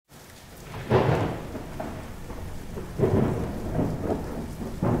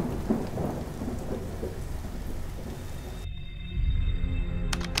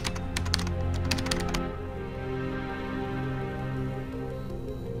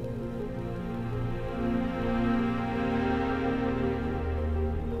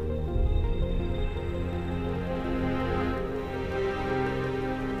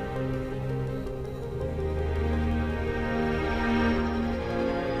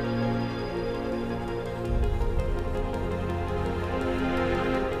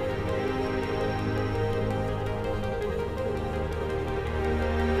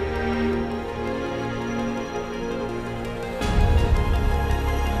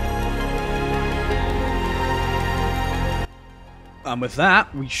And with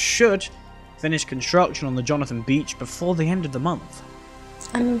that, we should finish construction on the Jonathan Beach before the end of the month.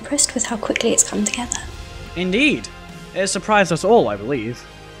 I'm impressed with how quickly it's come together. Indeed. It has surprised us all, I believe.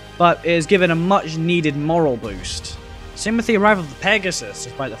 But it has given a much needed moral boost. Same with the arrival of the Pegasus,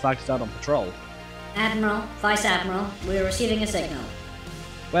 despite the fact it's out on patrol. Admiral, Vice Admiral, we are receiving a signal.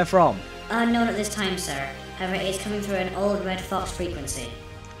 Where from? Unknown at this time, sir. However, it is coming through an old Red Fox frequency.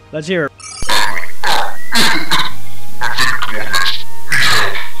 Let's hear it.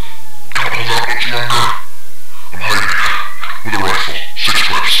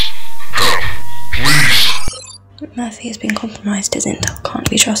 Murphy has been compromised. His intel can't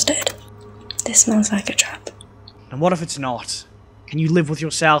be trusted. This smells like a trap. And what if it's not? Can you live with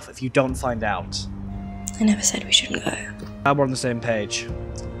yourself if you don't find out? I never said we shouldn't go. Now we're on the same page.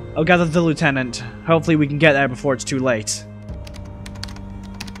 I'll gather the lieutenant. Hopefully we can get there before it's too late.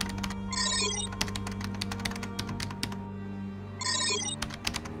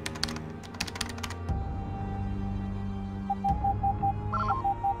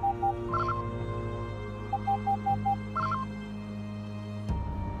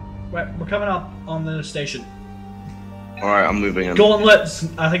 Right, we're coming up on the station. Alright, I'm moving in. Gauntlet's,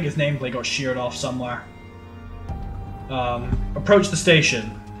 I think his nameplate got sheared off somewhere. Approach the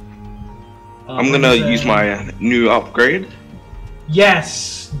station. I'm gonna use my new upgrade.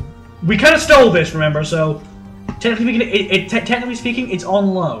 Yes! We kind of stole this, remember, so... Technically speaking, it's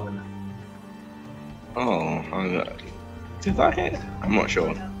on loan. Oh, did that hit? I'm not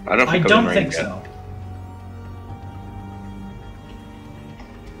sure. I don't think so.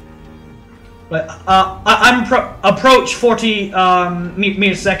 But, approach 40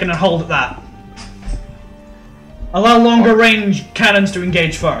 meters a second and hold at that. Allow longer range cannons to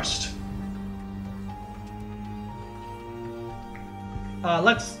engage first.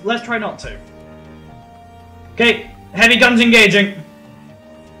 Let's try not to. Okay, heavy guns engaging.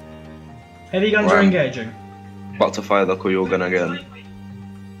 Heavy guns are engaging. About to fire the Koyo gun again.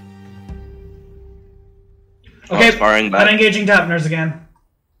 Okay, firing back. and engaging dampeners again.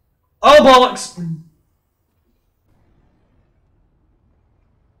 Oh bollocks!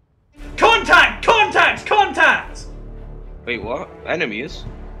 Contact! Contact! Contact! Wait, what? Enemies?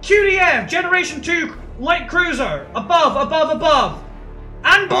 QDF! Generation 2 light cruiser! Above, above, above!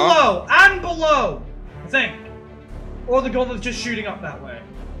 And below! And below! I think. Or the gauntlet's just shooting up that way.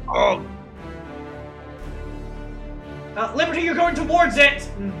 Oh. Liberty, you're going towards it!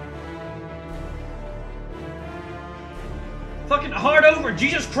 Fucking hard over,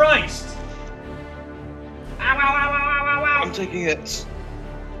 Jesus Christ! Ow, ow, ow, ow, ow, ow, ow! I'm taking hits.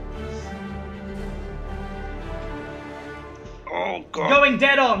 Oh god. Going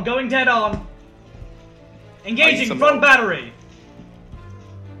dead on, going dead on. Engaging front battery.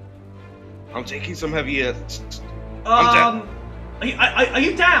 I'm taking some heavy hits. Are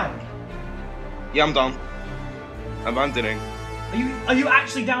you down? Yeah, I'm down. I'm abandoning. Are you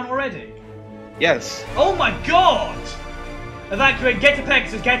actually down already? Yes. Oh my god! Evacuate, get to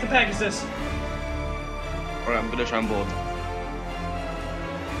Pegasus, get to Pegasus. Alright, I'm gonna try and board.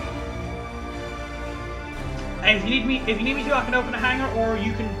 Hey, if you need me to, I can open a hangar, or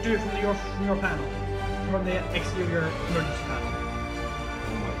you can do it from your panel. From the exterior emergency panel.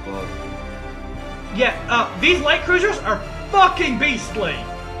 Oh my god. Yeah, these light cruisers are fucking beastly!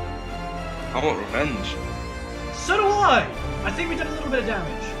 I want revenge. So do I! I think we did a little bit of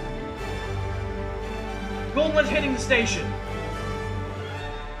damage. Gauntlet's hitting the station.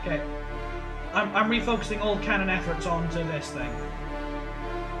 Okay. I'm refocusing all cannon efforts onto this thing.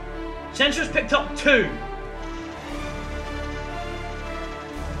 Sensors picked up 2.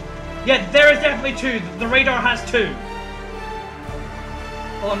 Yeah, there is definitely 2. The radar has 2.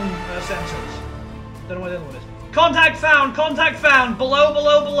 On sensors. Don't know what the other one is. Contact found! Contact found! Below,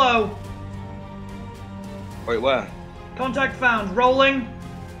 below, below! Wait, where? Contact found. Rolling.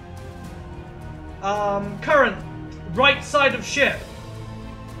 Current. Right side of ship.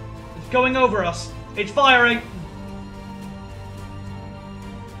 It's going over us. It's firing.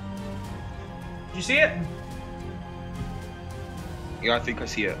 Did you see it? Yeah, I think I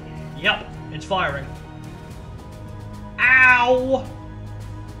see it. Yep, it's firing. Ow!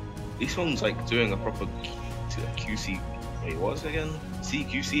 This one's like doing a proper QC. Wait, what was it again?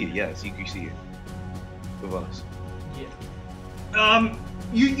 CQC, yeah, CQC. With us. Yeah.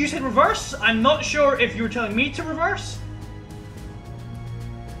 You said reverse? I'm not sure if you were telling me to reverse.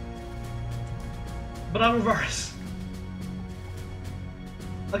 But I'll reverse.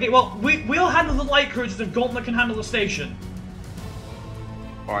 Okay, well, we'll handle the light cruisers if Gauntlet can handle the station.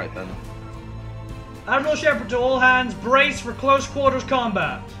 Alright then. Admiral Shepheard to all hands, brace for close quarters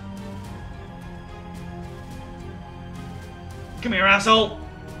combat. Come here, asshole!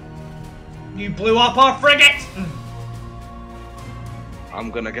 You blew up our frigate!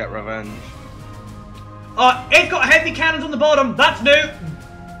 I'm gonna get revenge. It's got heavy cannons on the bottom, that's new!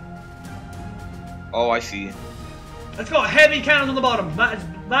 Oh, I see. It's got heavy cannons on the bottom,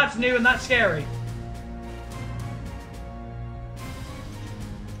 that's new and that's scary.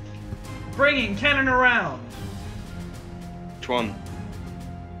 Bringing cannon around. Which one?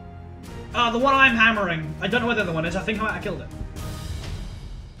 The one I'm hammering. I don't know where the other one is, I think I might have killed it.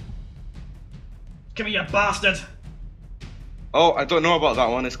 Come here, you bastard! Oh, I don't know about that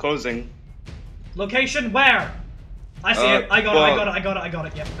one, it's closing. Location, where? I see it, I got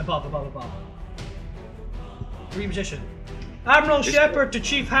it, yep, above. Reposition. Admiral Shepheard to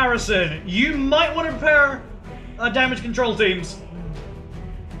Chief Harrison, you might want to prepare damage control teams.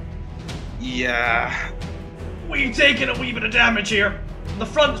 Yeah. We've taken a wee bit of damage here. The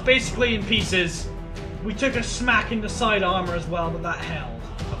front's basically in pieces. We took a smack in the side armor as well, but that held.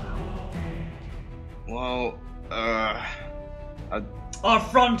 Well, Our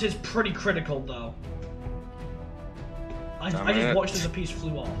front is pretty critical, though. I just watched as a piece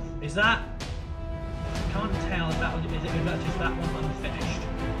flew off. Is that? I can't tell if that was if that's just that one unfinished.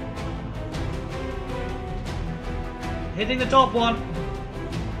 Hitting the top one.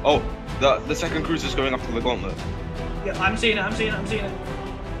 oh, the second cruiser's going up to the gauntlet. Yeah, I'm seeing it.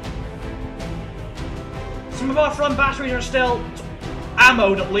 Some of our front batteries are still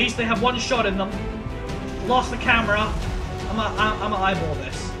ammoed, at least. They have one shot in them. Lost the camera. I'm gonna eyeball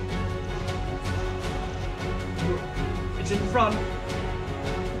this. It's in front.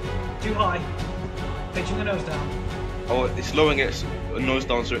 Too high. Pitching the nose down. Oh, it's slowing its nose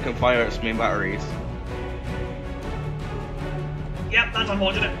down so it can fire its main batteries. Yep, that's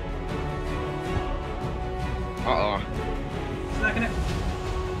unfortunate. Uh-oh. Smacking it.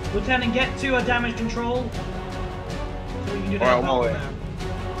 Lieutenant, get to a damage control. So we can do that. Alright, I'm away.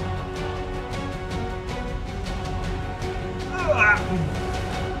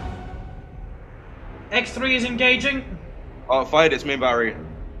 X3 is engaging. Oh, it fired its main battery.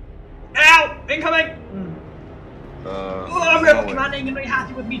 Ow! Incoming! No Rebel way. Commanding are not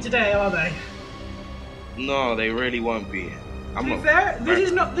happy with me today, are they? No, they really won't be. To be fair,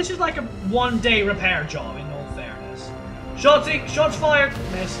 this is like a one-day repair job, in all fairness. Shots fired!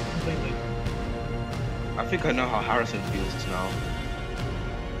 Miss, completely. I think I know how Harrison feels now.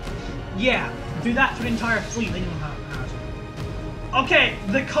 Yeah, do that to an entire fleet, then you'll have Harrison. Okay,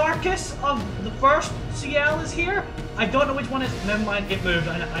 the carcass of the first CL is here. I don't know which one is. Never mind, it moved.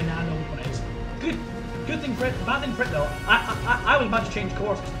 I now know which one it is. Good thing for it. Bad thing for it though. I was about to change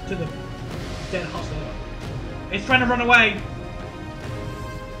course to the dead hostile. It's trying to run away.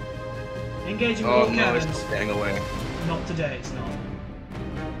 Engaging with all cannons. It's getting away. Not today. It's not.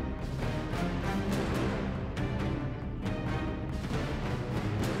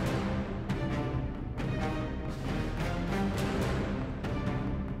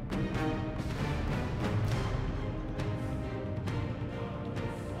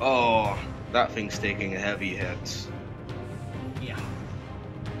 Oh, that thing's taking heavy hits. Yeah.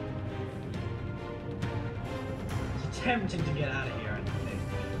 It's tempting to get out of here, I think.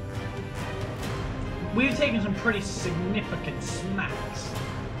 We've taken some pretty significant smacks.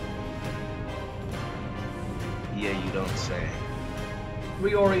 Yeah, you don't say.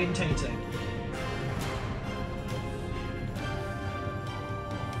 Reorientating.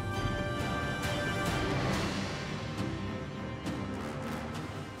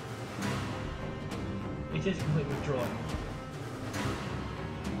 It is completely withdrawing.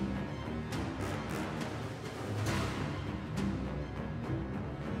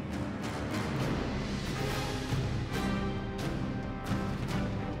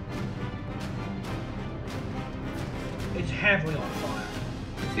 It's heavily on fire.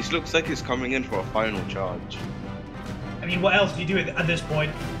 This looks like it's coming in for a final charge. I mean, what else do you do at this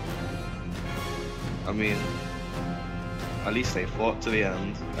point? I mean, at least they fought to the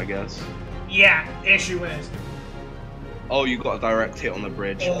end, I guess. Yeah, issue is. Oh, you got a direct hit on the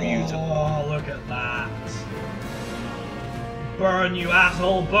bridge. Beautiful. Oh, look at that. Burn, you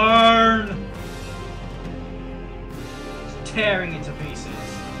asshole, burn! It's tearing into pieces.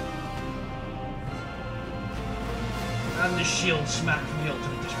 And the shield smacked for the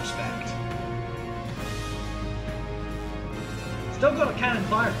ultimate disrespect. Still got a cannon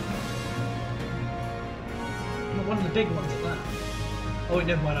fired. One of the big ones at that. Oh wait,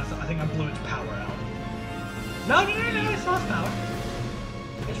 never mind, I think I blew its power out. No, it's lost power.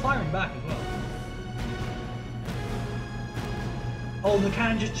 It's firing back as well. Oh, the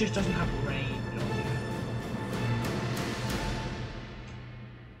cannon just doesn't have range.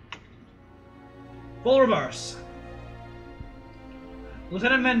 Full reverse.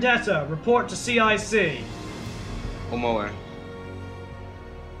 Lieutenant Vendetta, report to CIC. On my way.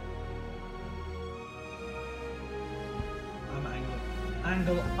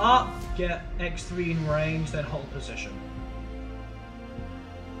 Angle up, get X3 in range, then hold position.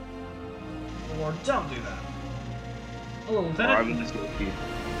 Or don't do that. Hello, Lieutenant. I'm just gonna be.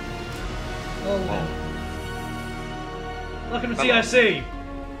 Hello. Welcome to CIC.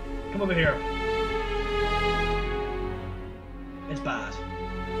 Come over here. It's bad.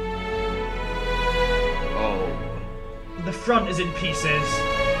 Oh. The front is in pieces.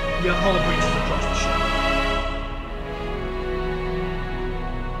 Your hull breaches across the ship.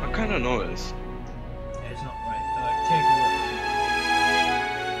 I kind of noticed.